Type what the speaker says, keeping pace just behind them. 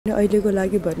अहिलेको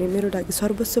लागि भने मेरो लागि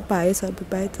सर्वस्व पाएँ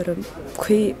तर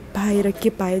खोइ पाएर के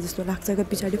पाएँ जस्तो लाग्छ क्या।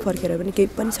 पछाडि फर्केर पनि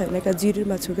केही पनि छैन क्या,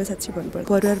 जिरोमा छु क्या साँच्ची भन्नुपर्छ।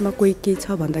 परिवारमा कोही केही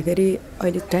छ भन्दाखेरि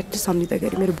अहिले ट्याक्ट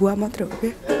सम्झिँदाखेरि मेरो बुवा मात्र हो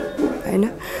क्या होइन।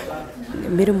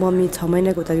 मेरो मम्मी 6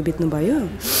 महिनाको उता बित्नुभयो।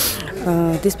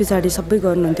 त्यस पछाडि सबै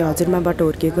गर्नुहुन्थ्यो। हजुरमाबाट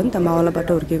हुर्केको नि त, मावलाबाट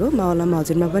हुर्केको, मावलामा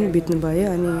हजुरमा पनि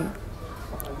बित्नुभयो। अनि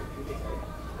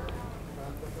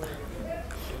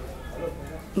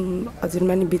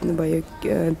हजुरमा नि बित्नुभयो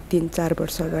 3-4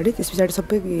 वर्ष अगाडि। त्यस पछाडि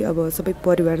सबै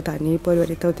परिवार धाने,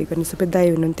 परिवार यताउति गर्ने सबै दाइ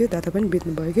हुनुहुन्थ्यो, दादा पनि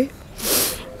बित्नुभयो कि।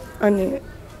 अनि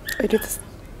अहिले त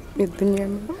यो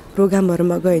दुनियाँमा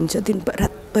प्रोग्रामहरूमा गइन्छ,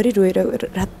 रातभरि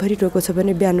रोएको छ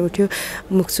भने बिहान उठ्यो,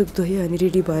 मुखसुख धोयो, अनि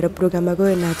रेडी भएर प्रोग्राममा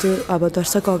गयो, नाच्यो। अब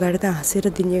दर्शक अगाडि त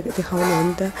हाँसेर दुनियाँ देखाउनु हो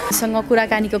नि त। सँग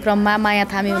कुराकानीको क्रममा माया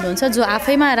थामी हुनुहुन्छ, जो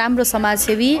आफैमा राम्रो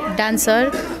समाजसेवी, डान्सर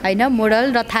होइन,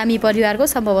 मोडल र थामी परिवारको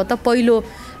सम्भवतः पहिलो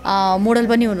मोडल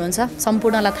पनि हुनुहुन्छ।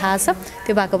 सम्पूर्णलाई थाहा छ।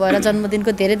 त्यो भएको भएर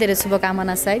जन्मदिनको धेरै धेरै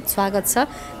शुभकामना सहित स्वागत छ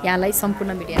यहाँलाई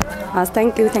सम्पूर्ण मिडियामा। हस्,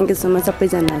 थ्याङ्क यू सो मच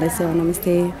सबैजनालाई।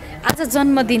 नमस्ते। आज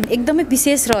जन्मदिन एकदमै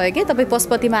विशेष रह्यो कि। तपाईँ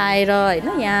पशुपतिमा आएर होइन,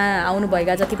 यहाँ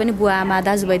आउनुभएका जति पनि बुवा आमा,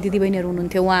 दाजुभाइ, दिदीबहिनीहरू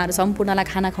हुनुहुन्थ्यो, उहाँहरू सम्पूर्णलाई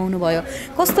खाना खुवाउनु भयो।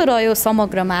 कस्तो रह्यो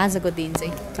समग्रमा आजको दिन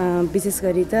चाहिँ? विशेष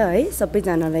गरी त है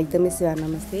सबैजनालाई एकदमै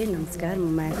नमस्ते, नमस्कार। म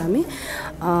माया थामी।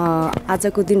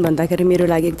 आजको दिन भन्दाखेरि मेरो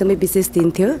लागि एकदमै विशेष दिन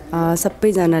थियो।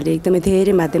 सबैजनाले एकदमै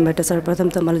धेरै माध्यमबाट सर्वप्रथम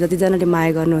त मलाई जतिजनाले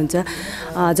माया गर्नुहुन्छ,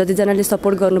 जतिजनाले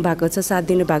सपोर्ट गर्नुभएको छ, साथ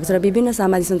दिनुभएको छ, र विभिन्न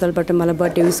सामाजिक सञ्जालबाट मलाई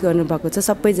बर्थडे विस गर्नुभएको छ,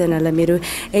 सबैजनालाई मेरो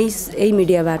यही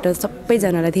मिडियाबाट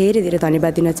सबैजनालाई धेरै धेरै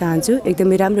धन्यवाद दिन चाहन्छु।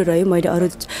 एकदमै राम्रो रह्यो। मैले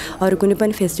अरू कुनै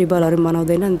पनि फेस्टिभलहरू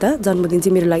मनाउँदैन नि त। जन्मदिन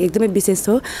चाहिँ मेरो लागि एकदमै विशेष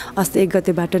हो। अस्ति 1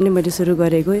 गतेबाट नै मैले सुरु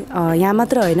गरेको। यहाँ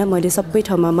मात्र होइन, मैले सबै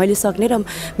ठाउँमा मैले सक्ने र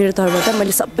मेरो तर्फबाट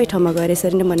मैले सबै ठाउँमा गएर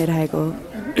यसरी नै मनाइरहेको हो।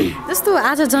 जस्तो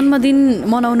आज जन्मदिन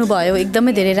मनाउनु भयो,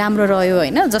 एकदमै धेरै राम्रो रह्यो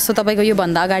होइन। जस्तो तपाईँको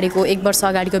योभन्दा अगाडिको 1 वर्ष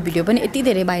अगाडिको भिडियो पनि यति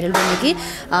धेरै भाइरल भयो कि,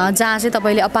 जहाँ चाहिँ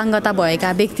तपाईँले अपाङ्गता भएका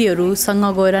व्यक्तिहरूसँग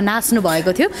गएर नाच्नु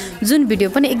भएको थियो, जुन भिडियो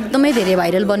पनि एकदमै धेरै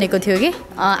भाइरल बनेको थियो कि।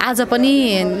 आज पनि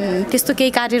त्यस्तो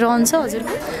केही कार्य रहन्छ हजुर?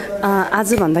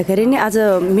 आज भन्दाखेरि नि आज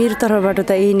मेरो तर्फबाट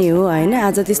त यही नै हो होइन।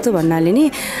 आज त्यस्तो भन्नाले नि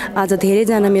आज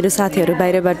धेरैजना मेरो साथीहरू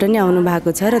बाहिरबाट नि आउनु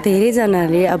भएको छ, र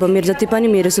धेरैजनाले अब मेरो जति पनि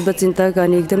मेरो शुभचिन्तक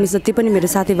अनि एकदमै जति पनि मेरो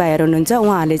साथीभाइहरू हुनुहुन्छ,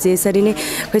 उहाँहरूले चाहिँ यसरी नै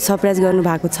खोइ सरप्राइज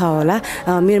गर्नुभएको छ होला।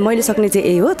 मैले सक्ने चाहिँ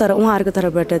यही हो, तर उहाँहरूको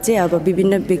तर्फबाट चाहिँ अब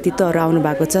विभिन्न व्यक्तित्वहरू आउनु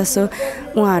भएको छ। सो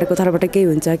उहाँहरूको तर्फबाट केही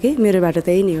हुन्छ कि मेरोबाट त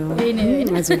यही नै हो।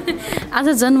 हजुर, आज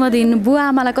जन्मदिन बुवा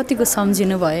आमालाई कतिको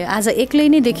सम्झिनु भयो? आज एक्लै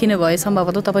नै देखिनु भयो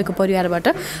सम्भवतः तपाईँको परिवारबाट।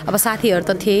 अब साथीहरू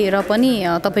त थिए र पनि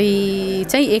तपाईँ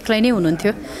चाहिँ एक्लै नै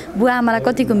हुनुहुन्थ्यो। बुवा आमालाई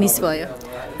कतिको मिस भयो?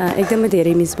 एकदमै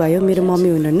धेरै मिस भयो। मेरो मम्मी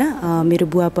हुनुहुन्न, मेरो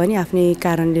बुवा पनि आफ्नै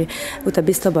कारणले उता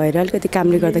व्यस्त भएर अलिकति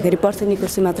कामले गर्दाखेरि पर्सनी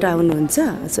कुर्सी मात्र आउनुहुन्छ।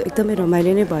 सो एकदमै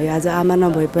रमाइलो नै भयो। आज आमा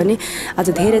नभए पनि आज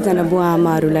धेरैजना बुवा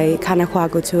आमाहरूलाई खाना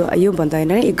खुवाएको छु। यो भन्दा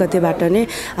होइन, 1 गतेबाट नै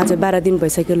आज 12 दिन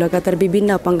भइसक्यो लगातार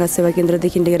विभिन्न अपाङ्ग सेवा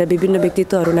केन्द्रदेखि लिएर विभिन्न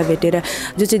व्यक्तित्वहरूलाई भेटेर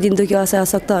जो चाहिँ दिनदुखी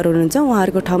असशक्तहरू हुनुहुन्छ,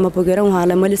 उहाँहरूको ठाउँमा पुगेर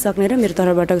उहाँहरूलाई मैले सक्ने र मेरो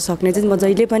तर्फबाट सक्ने चाहिँ म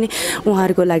जहिले पनि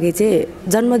उहाँहरूको लागि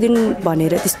चाहिँ जन्मदिन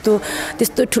भनेर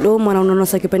त्यस्तो ठुलो मनाउन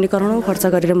नसके पनि, करोडौँ खर्च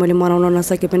गरेर मैले मनाउन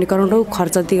नसके पनि, करोडौँ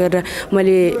खर्च गरेर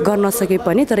मैले गर्न सके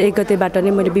पनि, तर 1 गतेबाट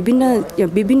नै मैले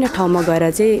विभिन्न ठाउँमा गएर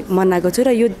चाहिँ मनाएको छु।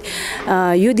 र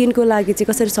यो दिनको लागि चाहिँ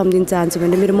कसरी सम्झिन चाहन्छु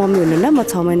भने, मेरो मम्मी हुनुहुन्न, म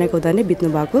 6 महिनाको हुँदा नै बित्नु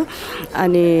भएको।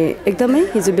 अनि एकदमै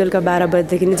हिजो बेलुका 12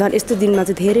 बजेदेखि झन् यस्तो दिनमा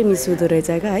चाहिँ धेरै मिस हुँदो रहेछ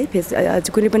क्या है।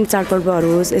 कुनै पनि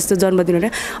चाडपर्वहरू होस्, यस्तो जन्मदिनहरू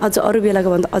अझ अरू बेलाको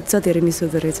भन्दा अझ धेरै मिस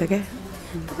हुँदो रहेछ क्या।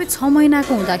 तपाईँ 6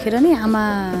 महिनाको हुँदाखेरि नै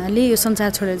आमाले यो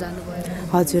संसार छोडेर जानुभयो?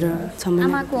 हजुर, 6 महिना।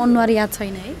 आमाको अनुहार याद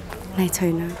छैन है? नै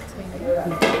छैन।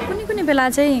 कुनै बेला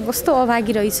चाहिँ कस्तो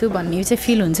अभागी रहेछु भन्ने चाहिँ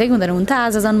फिल हुन्छ कि हुँदैन? हुन त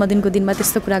आज जन्मदिनको दिनमा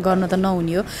त्यस्तो कुरा गर्न त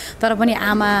नहुने हो, तर पनि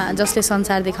आमा जसले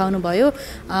संसार देखाउनु भयो,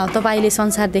 तपाईँले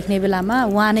संसार देख्ने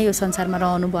बेलामा उहाँ नै यो संसारमा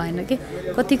रहनु भएन कि।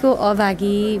 कतिको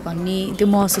अभागी भन्ने त्यो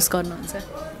महसुस गर्नुहुन्छ?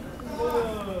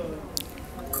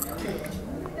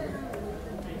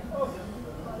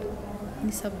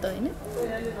 शब्द होइन,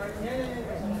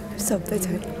 शब्दै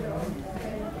छैन।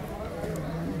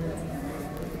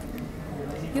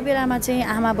 यो बेलामा चाहिँ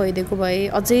आमा भइदिएको भए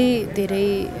अझै धेरै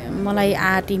मलाई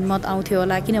हिम्मत आउँथ्यो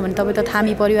होला, किनभने तपाईँ त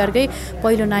थामी परिवारकै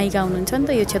पहिलो नायिका हुनुहुन्छ नि त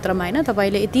यो क्षेत्रमा होइन।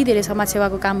 तपाईँले यति धेरै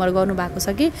समाजसेवाको कामहरू गर्नुभएको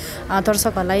छ कि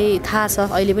दर्शकहरूलाई थाहा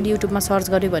छ। अहिले पनि युट्युबमा सर्च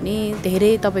गऱ्यो भने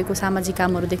धेरै तपाईँको सामाजिक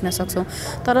कामहरू देख्न सक्छौँ।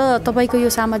 तर तपाईँको यो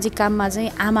सामाजिक काममा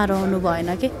चाहिँ आमा रहनु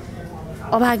भएन कि,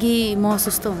 अभागी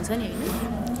महसुस त हुन्छ नि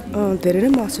होइन? धेरै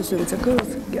नै महसुस हुन्छ कि।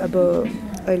 अब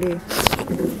अहिले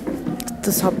त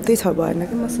शब्दै छ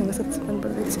भएन कि मसँग साँच्चै मन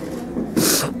पर्दैछ।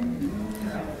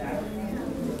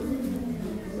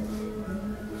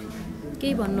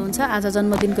 केही भन्नुहुन्छ आज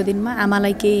जन्मदिनको दिनमा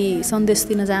आमालाई केही सन्देश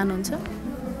दिन चाहनुहुन्छ?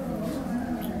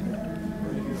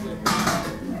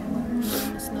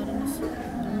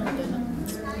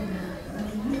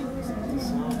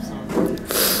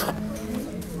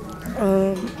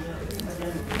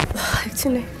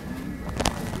 एकछिन है,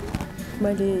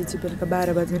 मैले हिजो बेलुका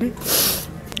 12 बजे नै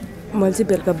मैले चाहिँ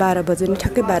बेलुका 12 बजे नै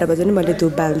ठ्याक्कै 12 बजे नै मैले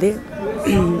धुप बाल्दिएँ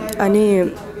अनि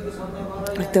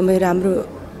एकदमै राम्रो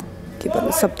के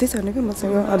भन्नु शब्दै छैन क्या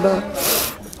मसँग। अब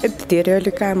यति धेरै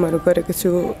अहिले कामहरू गरेको छु,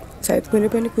 सायद कुनै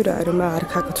पनि कुराहरूमा हार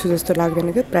खाएको छु जस्तो लाग्दैन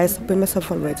क्या, प्रायः सबैमा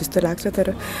सफल भए जस्तो लाग्छ। तर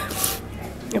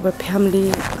अब फ्यामिली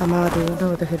आमाहरू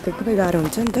नहुँदाखेरि त एकदमै गाह्रो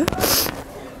हुन्छ नि त।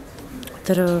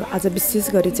 तर आज विशेष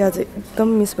गरी चाहिँ आज एकदम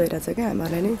मिस भइरहेछ क्या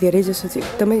आमालाई नै, धेरै जसो चाहिँ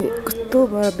एकदमै कस्तो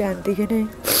बिहानदेखि नै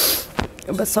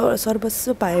अब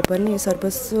सर्वस्व पाए पनि,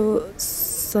 सर्वस्व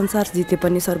संसार जिते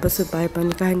पनि, सर्वस्व पाए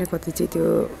पनि काहीँ न कतै चाहिँ त्यो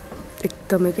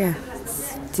एकदमै क्या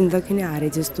जिन्दगी नै हारे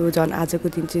जस्तो। झन् आजको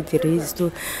दिन चाहिँ धेरै जस्तो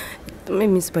एकदमै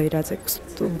मिस भइरहेछ,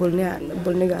 कस्तो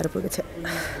बोल्ने गाह्रो परेको छ।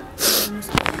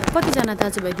 कतिजना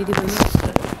दाजुभाइ दिदीबहिनी?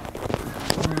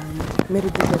 मेरो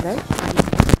दुईवटा दाइ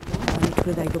अनि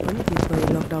ठुलो दाइको पनि डेथ भयो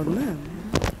लकडाउनमा।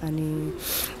 अनि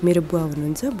मेरो बुवा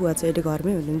हुनुहुन्छ, बुवा चाहिँ अहिले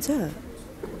घरमै हुनुहुन्छ।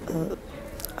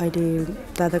 अहिले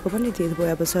दादाको पनि डेथ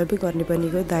भयो, अब सबै गर्ने पनि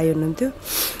गयो, दाइ हुनुहुन्थ्यो।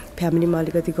 फ्यामिलीमा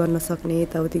अलिकति गर्न सक्ने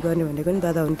यताउति गर्ने भनेको नि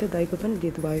दादा हुन्थ्यो, दाइको पनि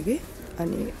डेथ भयो कि।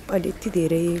 अनि अहिले यति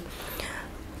धेरै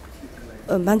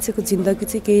मान्छेको जिन्दगी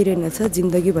चाहिँ केही रहेनछ।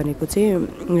 जिन्दगी भनेको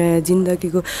चाहिँ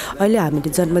जिन्दगीको अहिले हामीले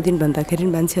जन्मदिन भन्दाखेरि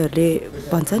मान्छेहरूले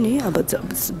भन्छ नि, अब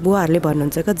बुवाहरूले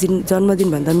भन्नुहुन्छ क्या जन्मदिन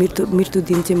भन्दा मृत्यु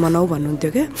दिन चाहिँ मनाऊ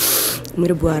भन्नुहुन्थ्यो क्या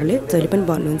मेरो बुवाहरूले जहिले पनि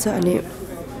भन्नुहुन्छ। अनि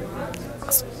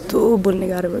कस्तो बोल्ने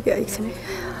गाह्रो भयो क्या एकछिन।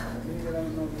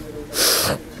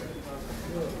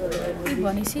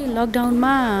 भनेपछि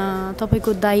लकडाउनमा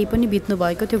तपाईँको दाइ पनि बित्नु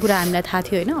भएको त्यो कुरा हामीलाई थाहा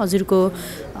थियो होइन? हजुरको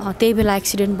त्यही बेला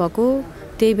एक्सिडेन्ट भएको,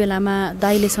 त्यही बेलामा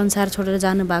दाइले संसार छोडेर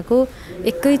जानुभएको,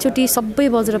 एकैचोटि सबै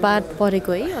वज्रपात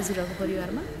परेको है हजुरहरूको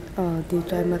परिवारमा? त्यो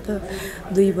टाइममा त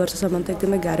 2 वर्षसम्म त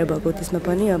एकदमै गाह्रो भएको। त्यसमा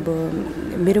पनि अब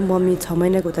मेरो मम्मी 6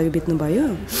 महिनाको उता बित्नुभयो।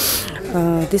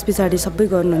 त्यस पछाडि सबै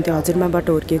गर्नुहुन्थ्यो, हजुरमाबाट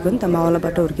हुर्किएको नि त,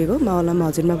 मावलाबाट हुर्किएको, मावलामा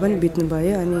हजुरमा पनि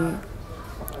बित्नुभयो। अनि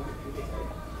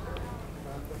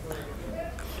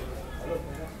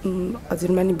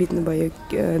हजुरमा नि बित्नुभयो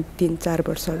 3-4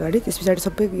 वर्ष अगाडि। त्यस पछाडि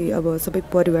सबै अब सबै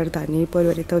परिवार धाने,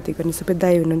 परिवार यताउति गर्ने सबै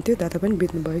दाइ हुनुहुन्थ्यो, दादा पनि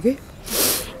बित्नुभयो कि।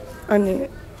 अनि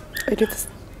अहिले त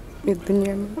यो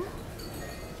दुनियाँमा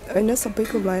होइन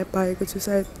सबैको माया पाएको छु।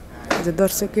 सायद आज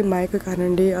दर्शककै मायाको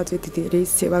कारणले अझै यति धेरै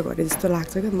सेवा गरे जस्तो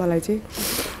लाग्छ क्या मलाई चाहिँ।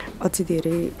 अझै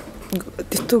धेरै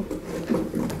त्यस्तो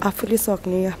आफूले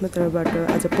सक्ने आफ्नो तर्फबाट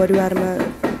आज परिवारमा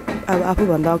अब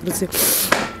आफूभन्दा अग्लो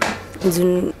चाहिँ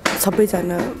जुन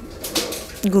सबैजना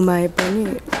गुमाए पनि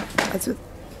आज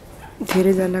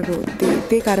धेरैजनाको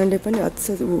त्यही कारणले पनि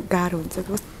अझ गाह्रो हुन्छ।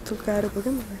 कस्तो गाह्रो भयो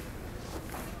क्या मलाई।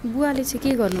 बुवाले चाहिँ के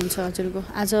गर्नुहुन्छ हजुरको?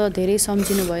 आज धेरै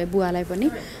सम्झिनु भयो बुवालाई पनि,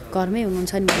 घरमै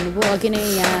हुनुहुन्छ नि भन्नुभयो। अघि नै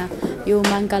यहाँ यो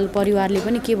मङ्काल परिवारले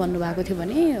पनि के भन्नुभएको थियो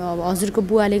भने हजुरको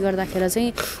बुवाले गर्दाखेरि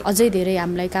चाहिँ अझै धेरै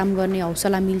हामीलाई काम गर्ने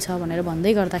हौसला मिल्छ भनेर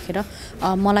भन्दै गर्दाखेरि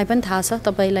मलाई पनि थाहा छ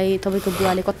तपाईँको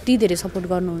बुवाले कति धेरै सपोर्ट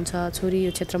गर्नुहुन्छ, छोरी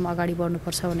यो क्षेत्रमा अगाडि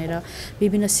बढ्नुपर्छ भनेर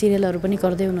विभिन्न सिरियलहरू पनि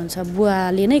गर्दै हुनुहुन्छ।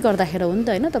 बुवाले नै गर्दाखेरि हो नि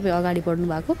त होइन तपाईँ अगाडि बढ्नु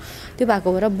भएको। त्यो भएको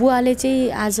भएर बुवाले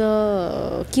चाहिँ आज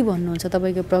के भन्नुहुन्छ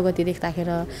तपाईँको प्रगति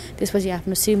देख्दाखेरि? त्यसपछि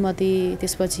आफ्नो श्रीमती,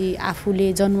 त्यसपछि आफूले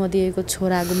जन्म दिएको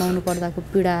छोरा गुमाउनु पर्दाको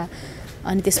पीडा,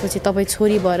 अनि त्यसपछि तपाईँ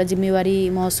छोरी भएर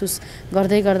जिम्मेवारी महसुस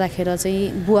गर्दै गर्दाखेरि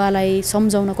चाहिँ बुवालाई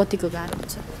सम्झाउन कतिको गाह्रो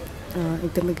हुन्छ?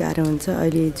 एकदमै गाह्रो हुन्छ।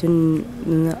 अहिले जुन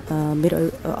मेरो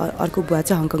अर्को बुवा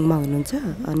चाहिँ हङकङमा हुनुहुन्छ।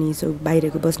 अनि सो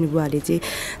बाहिरको बस्ने बुवाले चाहिँ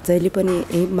जहिले पनि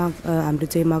हाम्रो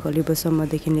चाहिँ माघ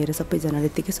अलिबसम्मदेखि लिएर सबैजनाले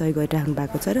त्यतिकै सहयोग गरिराख्नु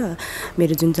भएको छ। र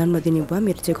मेरो जुन जन्मदिने बुवा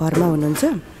मेरो चाहिँ घरमा हुनुहुन्छ।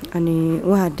 अनि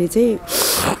उहाँहरूले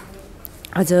चाहिँ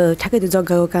आज ठ्याक्कै त्यो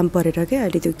जग्गाको काम परेर क्या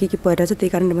अहिले त्यो के परिरहेछ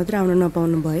त्यही कारणले मात्रै आउन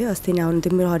नपाउनु भयो। अस्ति नै आउनु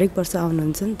त्यो मेरो हरेक वर्ष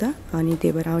आउनुहुन्छ नि त, अनि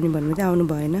त्यही भएर आउने भन्नु चाहिँ आउनु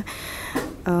भएन।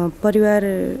 परिवार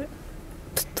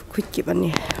खोइ के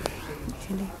भन्ने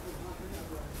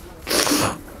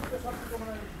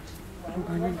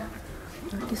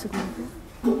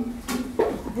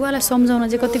बुवालाई सम्झाउन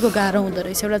चाहिँ कतिको गाह्रो हुँदो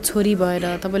रहेछ एउटा छोरी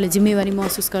भएर तपाईँले जिम्मेवारी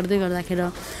महसुस गर्दै गर्दाखेरि।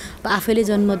 आफैले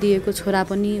जन्म दिएको छोरा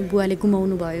पनि बुवाले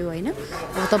गुमाउनु भयो होइन?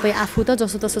 तपाईँ आफू त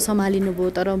जसो तसो सम्हालिनु भयो,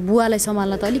 तर बुवालाई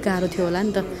सम्हाल्न त अलिक गाह्रो थियो होला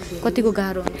नि त? कतिको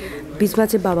गाह्रो हुन्थ्यो? बिचमा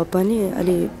चाहिँ बाबा पनि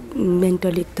अलि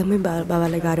मेन्टली एकदमै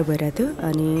बाबालाई गाह्रो भइरहेको थियो।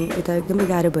 अनि यता एकदमै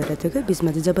गाह्रो भइरहेको थियो क्या बिचमा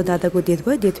चाहिँ। जब दादाको डेथ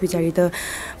भयो, डेथ पछाडि त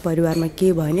परिवारमा के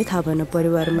भयो नै थाहा भएन।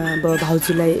 परिवारमा अब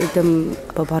भाउजूलाई एकदम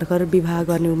अब भर्खर विवाह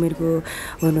गर्ने उमेरको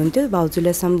हुनुहुन्थ्यो।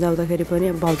 भाउजूलाई सम्झाउँदाखेरि पनि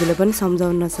अब भाउजूलाई पनि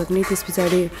सम्झाउन नसक्ने। त्यस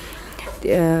पछाडि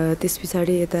त्यस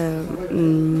पछाडि यता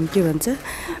के भन्छ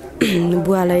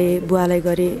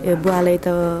बुवालाई त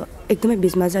एकदमै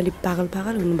बिचमा चाहिँ अलिक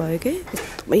पागल हुनुभयो कि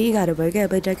एकदमै गाह्रो भयो क्या।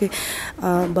 अब कि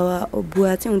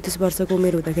बुवा चाहिँ 29 वर्षको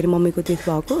उमेर हुँदाखेरि मम्मीको डेथ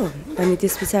भएको। अनि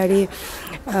त्यस पछाडि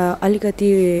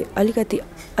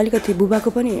अलिकति बुबाको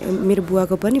पनि मेरो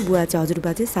बुवाको पनि बुवा चाहिँ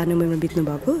हजुरबा चाहिँ सानो उमेरमा बित्नु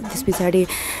भएको। त्यस पछाडि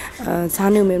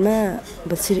सानो उमेरमा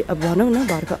अब भनौँ न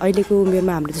भर्खर अहिलेको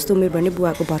उमेरमा हाम्रो जस्तो उमेर भने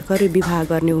बुवाको भर्खरै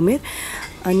विवाह गर्ने उमेर।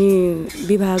 अनि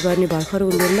विवाह गर्ने भर्खर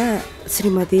उमेरमा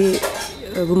श्रीमती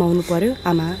गुमाउनु पर्यो,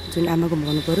 जुन आमा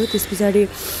गुमाउनु पर्यो। त्यस पछाडि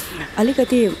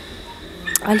अलिकति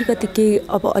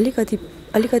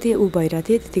ऊ भइरहेको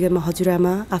थियो त्यतिकैमा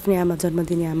हजुरआमा आफ्नै आमा जन्म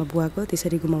दिने आमा बुवाको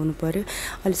त्यसरी गुमाउनु पर्यो।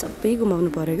 अहिले सबै गुमाउनु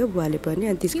पर्यो क्या बुवाले पनि।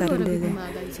 अनि त्यस कारणले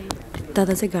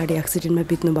दादा चाहिँ गाडी एक्सिडेन्टमा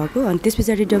बित्नु भएको। अनि त्यस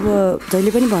पछाडि जब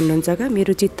जहिले पनि भन्नुहुन्छ क्या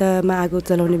मेरो चित्तमा आगो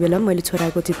जलाउने बेलामा मैले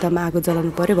छोराको चित्तमा आगो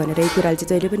जलाउनु पर्यो भनेर यही कुराले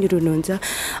चाहिँ जहिले पनि रुनुहुन्छ।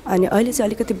 अनि अहिले चाहिँ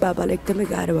अलिकति बाबालाई एकदमै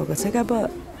गाह्रो भएको छ क्या। अब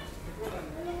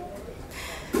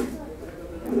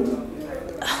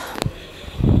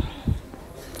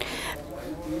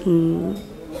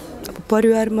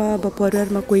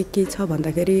परिवारमा कोही के छ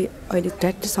भन्दाखेरि अहिले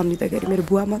ट्याक्ट सम्झिँदाखेरि मेरो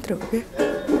बुवा मात्र हो क्या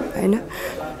होइन।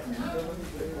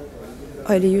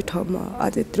 अहिले यो ठाउँमा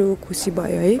आज यत्रो खुसी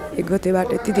भयो है। 1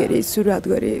 गतेबाट यति धेरै सुरुवात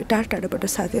गरेँ, टाढाबाट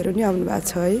साथीहरू नि आउनु भएको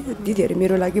छ है। यति धेरै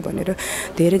मेरो लागि भनेर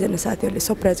धेरैजना साथीहरूले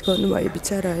सरप्राइज गर्नुभयो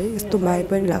बिचरा है। यस्तो माया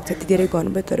पनि लाग्छ, यति धेरै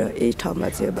गर्नुभयो। तर यही ठाउँमा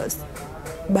चाहिँ बस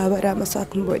बाबा र आमा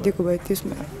साथमा भइदिएको भयो।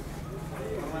 त्यसमा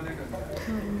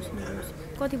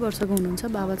कति वर्षको हुनुहुन्छ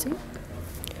बाबा चाहिँ?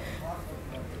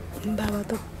 बाबा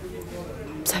त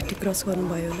 60 क्रस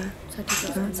गर्नुभयो होला,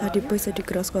 60-65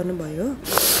 क्रस गर्नुभयो।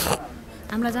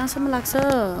 हामीलाई जहाँसम्म लाग्छ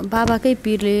बाबाकै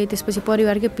पिरले त्यसपछि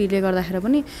परिवारकै पिरले गर्दाखेरि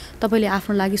पनि तपाईँले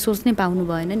आफ्नो लागि सोच्नै पाउनु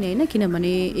भएन नि होइन।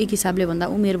 किनभने एक हिसाबले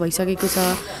भन्दा उमेर भइसकेको छ,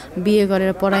 बिहे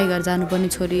गरेर पढाइ गरेर जानुपर्ने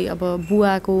छोरी, अब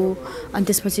बुवाको अनि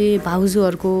त्यसपछि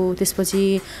भाउजूहरूको, त्यसपछि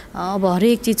अब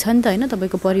हरेक चिज छ नि त होइन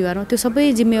तपाईँको परिवारमा। त्यो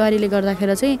सबै जिम्मेवारीले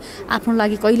गर्दाखेरि चाहिँ आफ्नो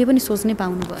लागि कहिले पनि सोच्नै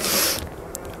पाउनु भएन।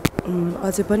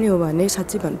 अझै पनि हो भने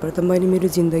साँच्चै भन्नुपर्दा मैले मेरो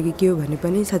जिन्दगी के हो भने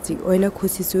पनि साँच्चै होइन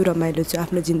खुसी छु, रमाइलो छु।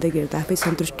 आफ्नो जिन्दगीहरू त आफै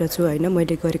सन्तुष्ट छु होइन।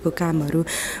 मैले गरेको कामहरू,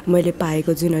 मैले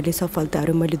पाएको जुन अहिले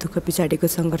सफलताहरू, मैले दुःख पछाडिको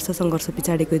सङ्घर्ष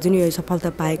पछाडिको जुन यो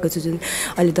सफलता पाएको छु, जुन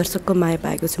अहिले दर्शकको माया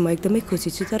पाएको छु, म एकदमै खुसी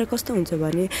छु। तर कस्तो हुन्छ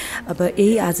भने अब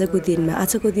यही आजको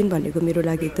दिन भनेको मेरो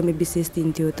लागि एकदमै विशेष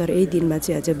दिन थियो। तर यही दिनमा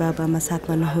चाहिँ आज बाबामा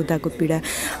साथमा नहुँदाको पीडा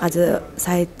आज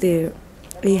सायद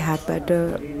यही हातबाट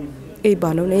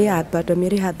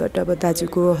मेरै हातबाट अब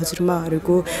दाजुको,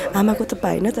 हजुरमाहरूको, आमाको त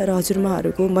पाएन तर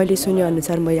हजुरमाहरूको मैले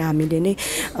सुनेअनुसार हामीले नै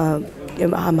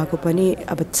आमाको पनि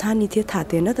अब सानी थियो थाहा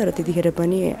थिएन। तर त्यतिखेर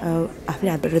पनि आफ्नै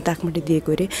हातबाट दागमती दिएको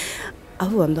अरे।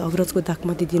 आफूभन्दा अग्रजको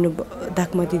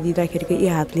दागमती दिँदाखेरिको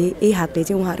यही हातले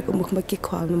चाहिँ उहाँहरूको मुखमा के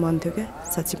खुवाउनु मन थियो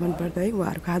क्या। साँच्ची मनपर्दा है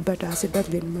उहाँहरूको हातबाट आशीर्वाद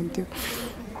लिनु मन थियो।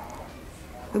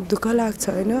 दुःख लाग्छ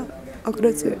होइन।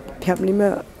 अग्रज फ्यामिलीमा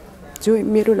जो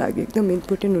मेरो लागि एकदम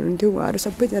इम्पोर्टेन्ट हुनुहुन्थ्यो उहाँहरू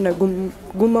सबैजना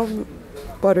गुमाउनु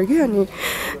पऱ्यो कि। अनि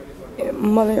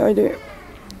मलाई अहिले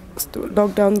यस्तो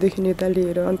लकडाउनदेखि यता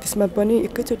लिएर अनि त्यसमा पनि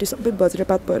एकैचोटि सबै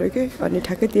वज्रपात पऱ्यो कि। अनि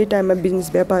ठ्याक्कै त्यही टाइममा बिजनेस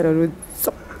व्यापारहरू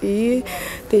सबै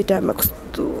त्यही टाइममा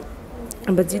कस्तो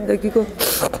अब जिन्दगीको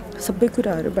सबै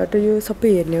कुराहरूबाट यो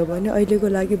सबै हेर्ने हो भने अहिलेको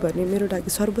लागि भने मेरो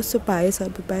लागि सर्वस्व पाएँ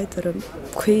तर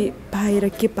खोइ पाएर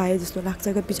के पाएँ जस्तो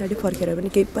लाग्छ क्या। पछाडि फर्केर पनि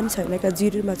केही पनि छैन क्या,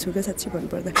 जिरोमा छु क्या साँच्ची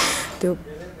भन्नुपर्दा। त्यो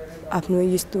आफ्नो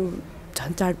यस्तो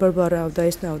झन् चाडपर्वहरू आउँदा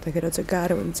यस्तो आउँदाखेरि चाहिँ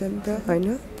गाह्रो हुन्छ नि त होइन।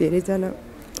 धेरैजना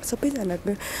सबैजनाको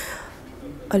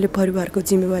अहिले परिवारको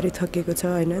जिम्मेवारी थकेको छ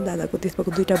होइन। दादाको त्यसमा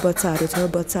 2टा बच्चाहरू छ,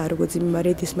 बच्चाहरूको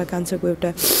जिम्मेवारी, त्यसमा कान्छोको एउटा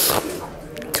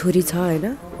छोरी छ होइन।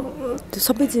 त्यो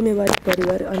सबै जिम्मेवारी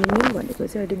परिवार। अनि मेन भनेको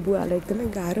चाहिँ अहिले बुवालाई एकदमै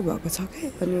गाह्रो भएको छ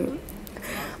क्या। अनि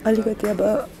अलिकति अब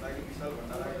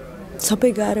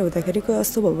सबै गाह्रो हुँदाखेरि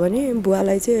कस्तो भयो भने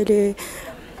बुवालाई चाहिँ अहिले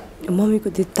मम्मीको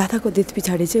दादाको डेथ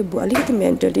पछाडि चाहिँ बुवा अलिकति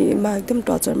मेन्टलीमा एकदम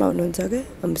टर्चरमा हुनुहुन्छ क्या।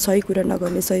 अब सही कुरा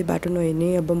नगर्ने, सही बाटो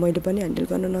नहिँड्ने, अब मैले पनि ह्यान्डल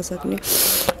गर्न नसक्ने,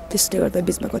 त्यसले गर्दा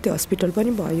बिचमा कति हस्पिटल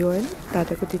पनि भयो होइन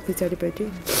दादाको डेथ पछाडिपट्टि।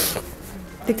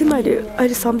 एकदम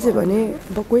अहिले सम्झ्यो भने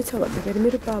अब कोही छ भन्दाखेरि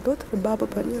मेरो बाबा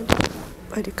पनि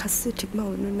अहिले खासै ठिकमा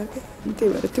हुनुहुन्न क्या। त्यही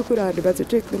भएर त्यो कुराहरूमा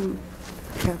चाहिँ एकदम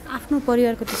आफ्नो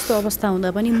परिवारको त्यस्तो अवस्था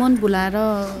हुँदा पनि मन भुलाएर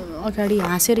अगाडि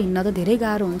हाँसेर हिँड्न त धेरै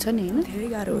गाह्रो हुन्छ नि होइन। धेरै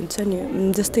गाह्रो हुन्छ नि।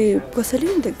 जस्तै कसैले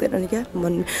पनि देख्दैन नि क्या।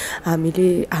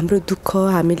 हाम्रो दुःख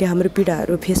हाम्रो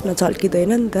पीडाहरू फेसमा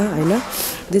झल्किँदैन नि त होइन।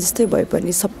 जस्तै भए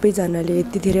पनि सबैजनाले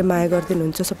यति धेरै माया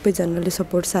गरिदिनुहुन्छ, सबैजनाले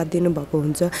सपोर्ट साथ दिनुभएको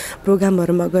हुन्छ।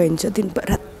 प्रोग्रामहरूमा गइन्छ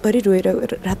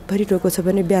रातभरि रोएको छ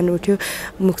भने बिहान उठ्यो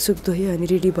मुखसुख धोयो अनि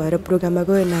रेडी भएर प्रोग्राममा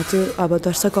गयो नाच्यो। अब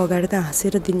दर्शक अगाडि त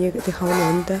हाँसेर देखाउनु हो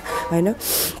नि त होइन।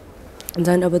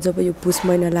 झन् अब जब यो पुस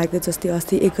महिना लाग्यो जस्तै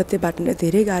अस्ति 1 गते बाट्न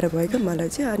धेरै गाह्रो भयो क्या मलाई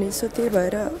चाहिँ। अनि सो त्यही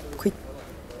भएर खोइ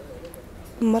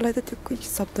मलाई त त्यो कोही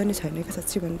शब्द नै छैन क्या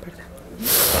साँच्चै भन्नुपर्दा।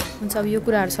 हुन्छ, अब यो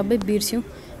कुराहरू सबै बिर्स्यौँ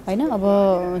होइन। अब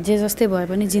जे जस्तै भए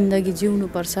पनि जिन्दगी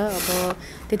जिउनुपर्छ। अब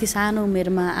त्यति सानो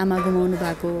उमेरमा आमा गुमाउनु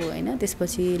भएको होइन,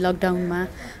 त्यसपछि लकडाउनमा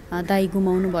दाइ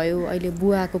गुमाउनु भयो। अहिले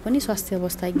बुवाको पनि स्वास्थ्य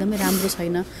अवस्था एकदमै राम्रो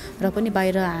छैन र पनि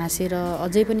बाहिर हाँसेर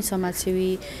अझै पनि समाजसेवी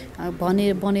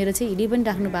बनेर चाहिँ हिँडी पनि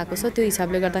राख्नु भएको छ। त्यो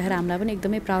हिसाबले गर्दाखेरि हामीलाई पनि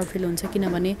एकदमै प्राउड फिल हुन्छ,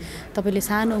 किनभने तपाईँले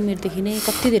सानो उमेरदेखि नै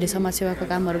कति धेरै समाजसेवाको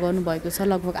कामहरू गर्नुभएको छ।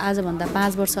 लगभग आजभन्दा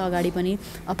 5 वर्ष अगाडि पनि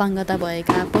अपाङ्गता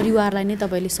भएका परिवारलाई नै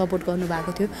तपाईँले सपोर्ट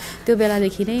गर्नुभएको थियो। त्यो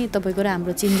बेलादेखि नै तपाईँको र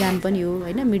हाम्रो चिनजान पनि हो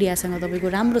होइन। मिडियासँग तपाईँको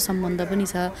राम्रो सम्बन्ध पनि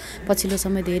छ। पछिल्लो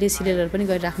समय धेरै सिरियलहरू पनि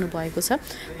गरिराख्नु भएको छ।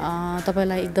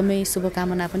 तपाईँलाई एकदमै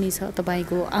शुभकामना पनि छ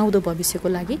तपाईँको आउँदो भविष्यको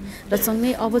लागि। र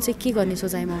सँगै अब चाहिँ के गर्ने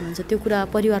सोचाइमा हुनुहुन्छ, त्यो कुरा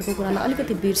परिवारको कुरालाई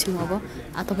अलिकति बिर्स्यौँ। अब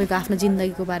तपाईँको आफ्नो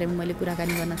जिन्दगीको बारेमा मैले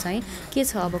कुराकानी गर्न चाहेँ। के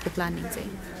छ अबको प्लानिङ चाहिँ?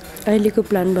 अहिलेको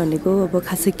प्लान भनेको अब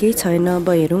खासै केही छैन। अब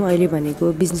हेरौँ, अहिले भनेको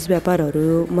बिजनेस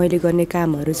व्यापारहरू मैले गर्ने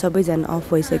कामहरू सबैजना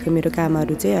अफ भइसक्यो मेरो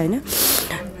कामहरू चाहिँ होइन।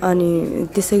 अनि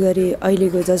त्यसै गरी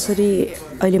अहिलेको जसरी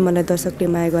अहिले मलाई दर्शकले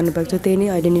माया गर्नुभएको छ त्यही नै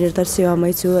अहिले निरन्तर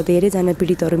सेवामै छु। धेरैजना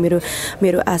पीडितहरू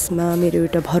मेरो आसमा मेरो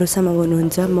एउटा भरोसामा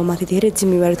हुनुहुन्छ। म माथि धेरै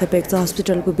जिम्मेवारी थपेको छ।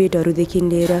 हस्पिटलको बेडहरूदेखि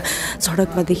लिएर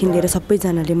सडकमादेखि लिएर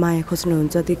सबैजनाले माया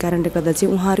खोज्नुहुन्छ। त्यही कारणले गर्दा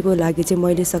चाहिँ उहाँहरूको लागि चाहिँ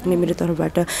मैले सक्ने मेरो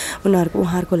तर्फबाट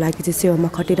उहाँहरूको लागि चाहिँ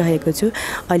सेवामा खटिरहेको छु।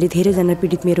 अहिले धेरैजना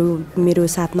पीडित मेरो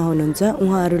साथमा हुनुहुन्छ।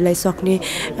 उहाँहरूलाई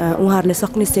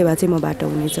सक्ने सेवा चाहिँ मबाट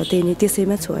हुनेछ। त्यही नै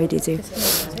त्यसैमा छु अहिले चाहिँ।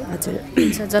 हजुर,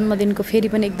 जन्मदिनको फेरि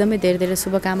पनि एकदमै धेरै धेरै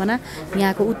शुभकामना।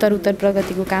 यहाँको उत्तर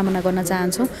प्रगतिको कामना गर्न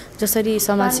चाहन्छौँ। जसरी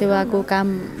समाजसेवाको काम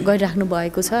गरिराख्नु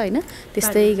भएको छ होइन,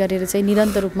 त्यस्तै गरेर चाहिँ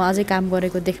निरन्तर रूपमा अझै काम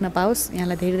गरेको देख्न पाओस्।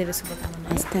 यहाँलाई धेरै धेरै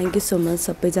शुभकामना। थ्याङ्क यू सो मच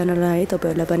सबैजनालाई है।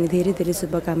 तपाईँहरूलाई पनि धेरै धेरै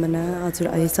शुभकामना।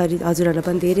 हजुरहरूलाई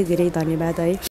पनि धेरै धेरै धन्यवाद है।